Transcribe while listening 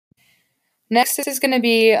Next is going to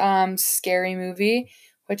be Scary Movie,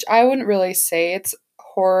 which I wouldn't really say it's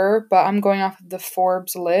horror, but I'm going off of the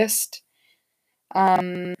Forbes list.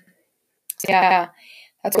 Um, yeah,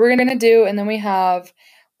 that's what we're going to do. And then we have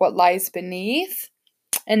What Lies Beneath.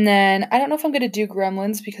 And then I don't know if I'm going to do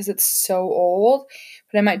Gremlins because it's so old,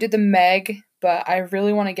 but I might do the Meg, but I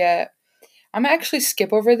really want to I'm going to actually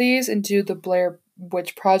skip over these and do the Blair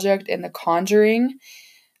Witch Project and the Conjuring.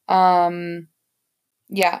 Um,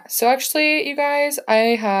 yeah, so actually, you guys,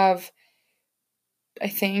 I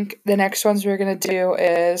think the next ones we're going to do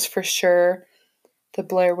is for sure the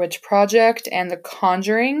Blair Witch Project and the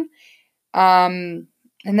Conjuring. And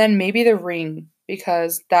then maybe the Ring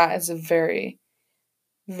because that is a very,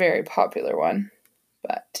 very popular one.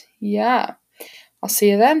 But yeah, I'll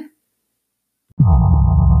see you then.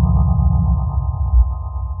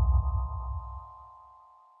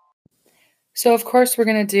 So, of course, we're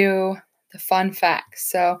going to do the fun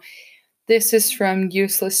facts. So, this is from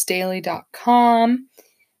uselessdaily.com.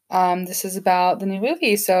 This is about the new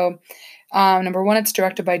movie. So, number one, it's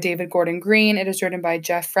directed by David Gordon Green. It is written by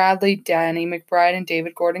Jeff Bradley, Danny McBride, and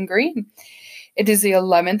David Gordon Green. It is the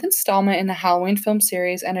 11th installment in the Halloween film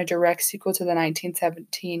series and a direct sequel to the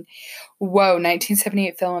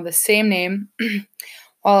 1978 film of the same name,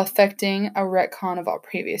 while affecting a retcon of all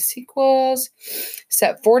previous sequels.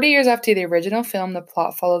 Set 40 years after the original film, the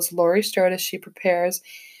plot follows Laurie Strode as she prepares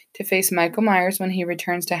to face Michael Myers when he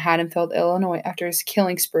returns to Haddonfield, Illinois after his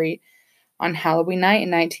killing spree on Halloween night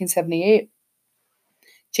in 1978.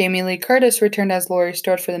 Jamie Lee Curtis returned as Laurie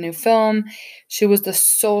Strode for the new film. She was the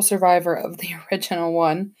sole survivor of the original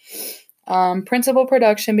one. Principal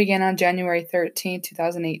production began on January 13,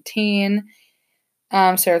 2018.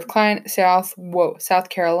 South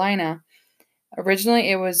Carolina. Originally,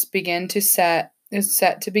 it was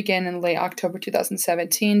set to begin in late October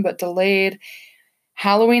 2017, but delayed.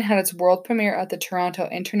 Halloween had its world premiere at the Toronto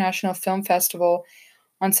International Film Festival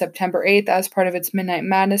on September 8th as part of its Midnight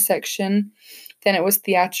Madness section. Then it was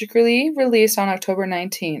theatrically released on October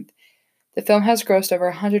 19th. The film has grossed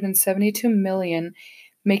over $172 million,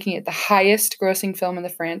 making it the highest grossing film in the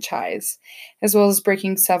franchise, as well as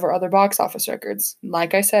breaking several other box office records.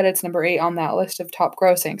 Like I said, it's number 8 on that list of top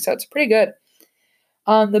grossing, so it's pretty good.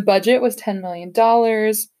 The budget was $10 million.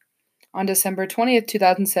 On December 20th,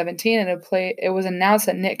 2017, it was announced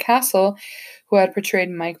that Nick Castle, who had portrayed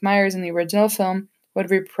Mike Myers in the original film, would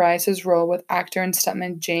reprise his role with actor and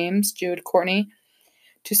stuntman James Jude Courtney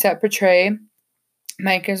to portray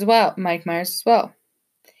Mike Myers as well.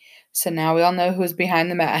 So now we all know who's behind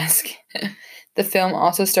the mask. The film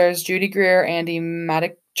also stars Judy Greer, Andy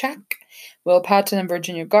Matichak, Will Patton, and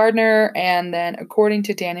Virginia Gardner. And then, according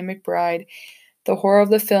to Danny McBride, the horror of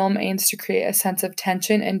the film aims to create a sense of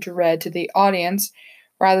tension and dread to the audience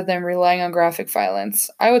rather than relying on graphic violence.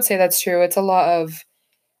 I would say that's true. It's a lot of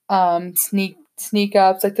sneak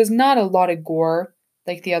ups. Like, there's not a lot of gore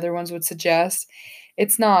like the other ones would suggest.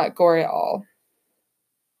 It's not gory at all.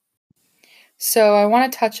 So I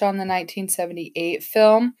want to touch on the 1978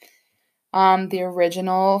 film, the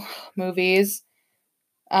original movies.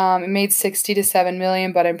 It made 60 to 7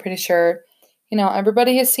 million, but I'm pretty sure,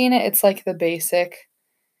 everybody has seen it. It's like the basic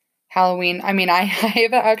Halloween. I mean, I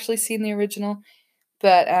haven't actually seen the original,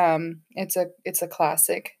 but it's a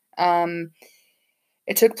classic.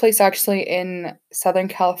 It took place actually in Southern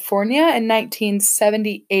California in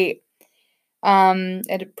 1978.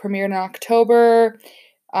 It premiered in October.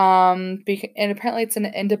 And apparently it's an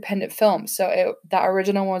independent film. So that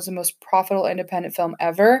original one was the most profitable independent film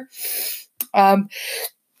ever.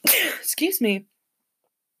 Excuse me.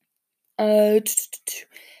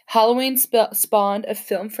 Halloween spawned a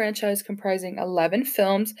film franchise comprising 11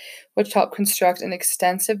 films, which helped construct an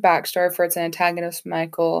extensive backstory for its antagonist,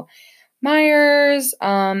 Michael Myers.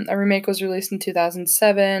 A remake was released in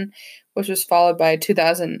 2007, which was followed by a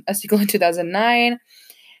sequel in 2009.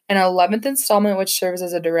 An 11th installment, which serves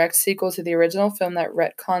as a direct sequel to the original film that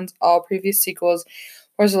retcons all previous sequels,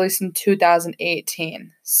 was released in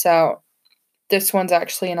 2018. So this one's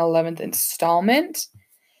actually an 11th installment.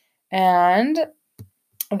 And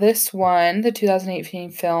this one, the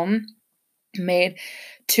 2018 film, made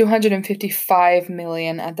 $255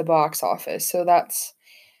 million at the box office. So that's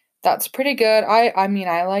pretty good. I mean,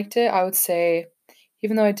 I liked it. I would say,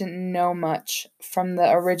 even though I didn't know much from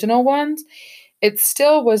the original ones, it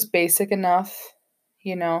still was basic enough,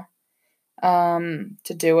 to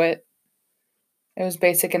do it. It was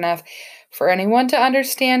basic enough for anyone to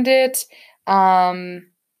understand it. The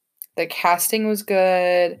casting was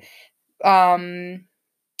good. The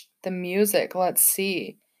music, let's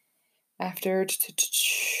see. After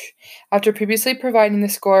previously providing the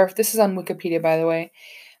score, this is on Wikipedia, by the way.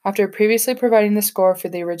 After previously providing the score for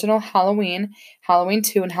the original Halloween, Halloween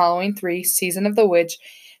 2, and Halloween 3, Season of the Witch,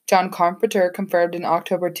 John Carpenter confirmed in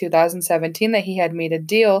October 2017 that he had made a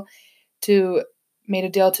deal to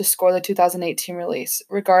score the 2018 release.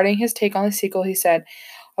 Regarding his take on the sequel, he said,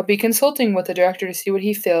 "I'll be consulting with the director to see what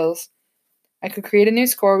he feels. I could create a new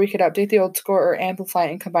score, we could update the old score, or amplify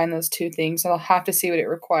it and combine those two things, and I'll have to see what it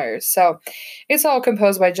requires." So it's all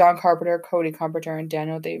composed by John Carpenter, Cody Carpenter, and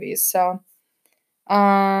Daniel Davies. So,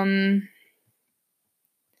 Halloween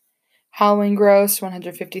grossed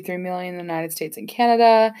 $153 million in the United States and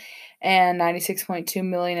Canada, and $96.2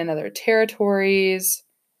 million in other territories.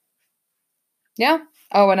 Yeah.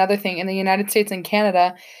 Oh, another thing, in the United States and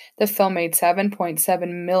Canada, the film made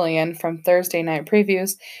 $7.7 million from Thursday night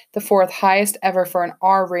previews, the fourth highest ever for an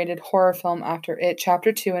R-rated horror film after It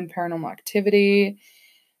Chapter 2 and Paranormal Activity.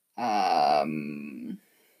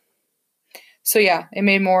 So yeah, it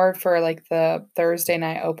made more for like the Thursday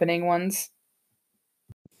night opening ones.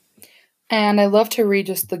 And I love to read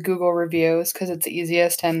just the Google reviews because it's the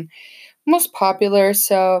easiest and most popular.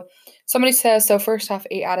 So somebody says, so first off,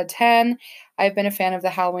 8 out of 10. I've been a fan of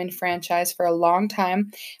the Halloween franchise for a long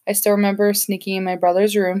time. I still remember sneaking in my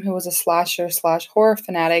brother's room, who was a slasher/horror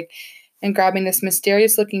fanatic, and grabbing this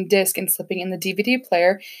mysterious looking disc and slipping in the DVD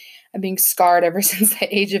player and being scarred ever since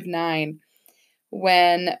the age of 9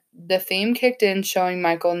 when the theme kicked in, showing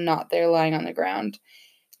Michael not there lying on the ground.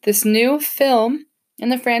 This new film in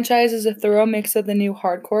the franchise is a thorough mix of the new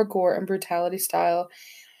hardcore gore and brutality style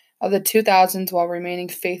of the 2000s while remaining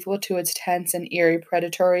faithful to its tense and eerie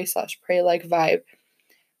predatory/prey-like vibe.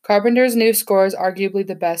 Carpenter's new score is arguably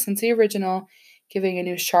the best since the original, giving a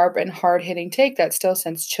new sharp and hard-hitting take that still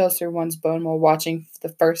sends chills through one's bone while watching the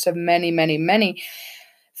first of many, many, many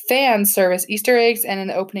fan service Easter eggs and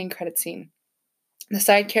an opening credit scene. The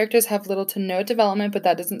side characters have little to no development, but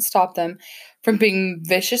that doesn't stop them from being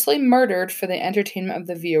viciously murdered for the entertainment of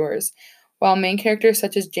the viewers, while main characters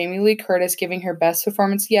such as Jamie Lee Curtis, giving her best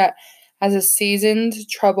performance yet as a seasoned,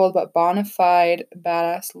 troubled, but bona fide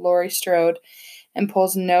badass Laurie Strode, and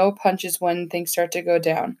pulls no punches when things start to go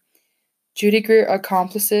down. Judy Greer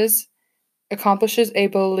accomplishes a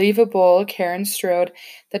believable Karen Strode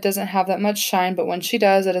that doesn't have that much shine, but when she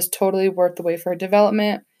does, it is totally worth the wait for her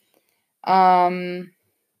development.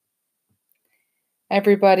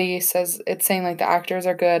 Everybody says it's saying like the actors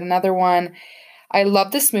are good. Another one, I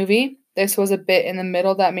love this movie. This was a bit in the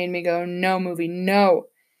middle that made me go, no movie, no.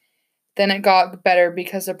 Then it got better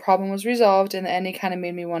because the problem was resolved and the ending kind of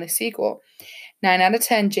made me want a sequel. 9 out of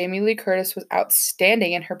 10, Jamie Lee Curtis was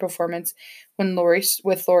outstanding in her performance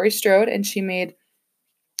with Laurie Strode, and she made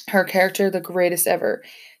her character the greatest ever.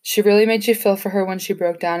 She really made you feel for her when she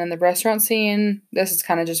broke down in the restaurant scene. This is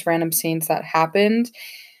kind of just random scenes that happened.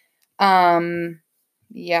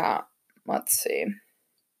 Yeah, let's see.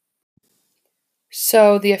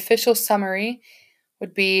 So the official summary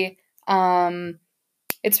would be,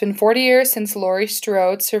 it's been 40 years since Laurie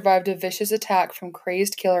Strode survived a vicious attack from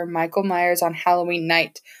crazed killer Michael Myers on Halloween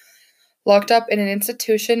night. Locked up in an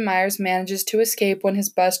institution, Myers manages to escape when his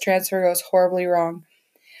bus transfer goes horribly wrong.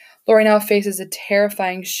 Laurie now faces a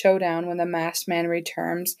terrifying showdown when the masked man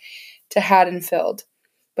returns to Haddonfield,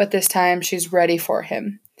 but this time she's ready for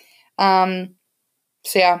him. So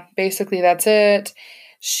yeah, basically that's it.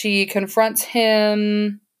 She confronts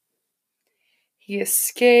him. He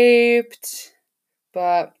escaped,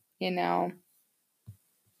 but,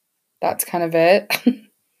 that's kind of it.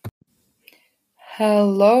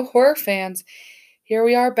 Hello, horror fans. Here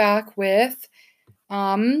we are back with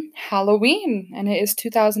Halloween, and it is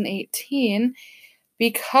 2018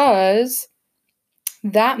 because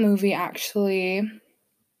that movie actually,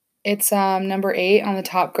 it's number 8 on the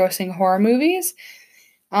top grossing horror movies.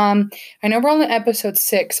 I know we're on episode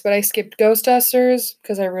 6, but I skipped Ghostbusters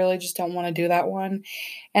because I really just don't want to do that one.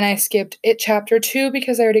 And I skipped It Chapter 2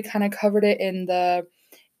 because I already kind of covered it in the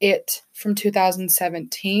It from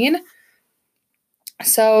 2017.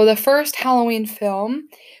 So the first Halloween film,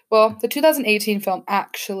 well, the 2018 film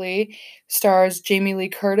actually stars Jamie Lee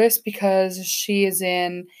Curtis because she is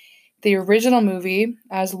in the original movie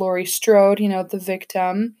as Laurie Strode, the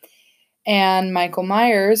victim. And Michael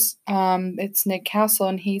Myers, it's Nick Castle,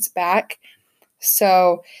 and he's back.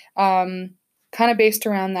 So, kind of based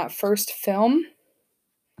around that first film.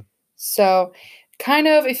 So, kind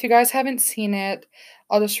of, if you guys haven't seen it,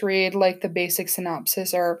 I'll just read like the basic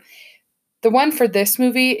synopsis. Or the one for this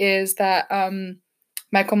movie is that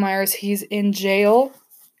Michael Myers, he's in jail,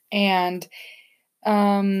 and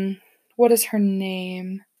what is her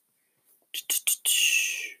name?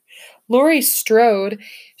 Laurie Strode,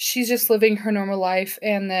 she's just living her normal life,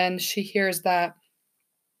 and then she hears that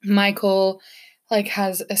Michael, like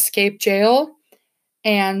has escaped jail,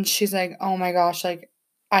 and she's like, "Oh my gosh, like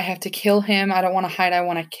I have to kill him. I don't want to hide. I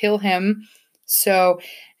want to kill him." So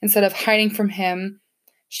instead of hiding from him,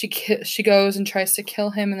 she goes and tries to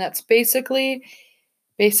kill him, and that's basically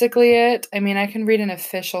it. I mean, I can read an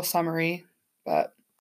official summary, but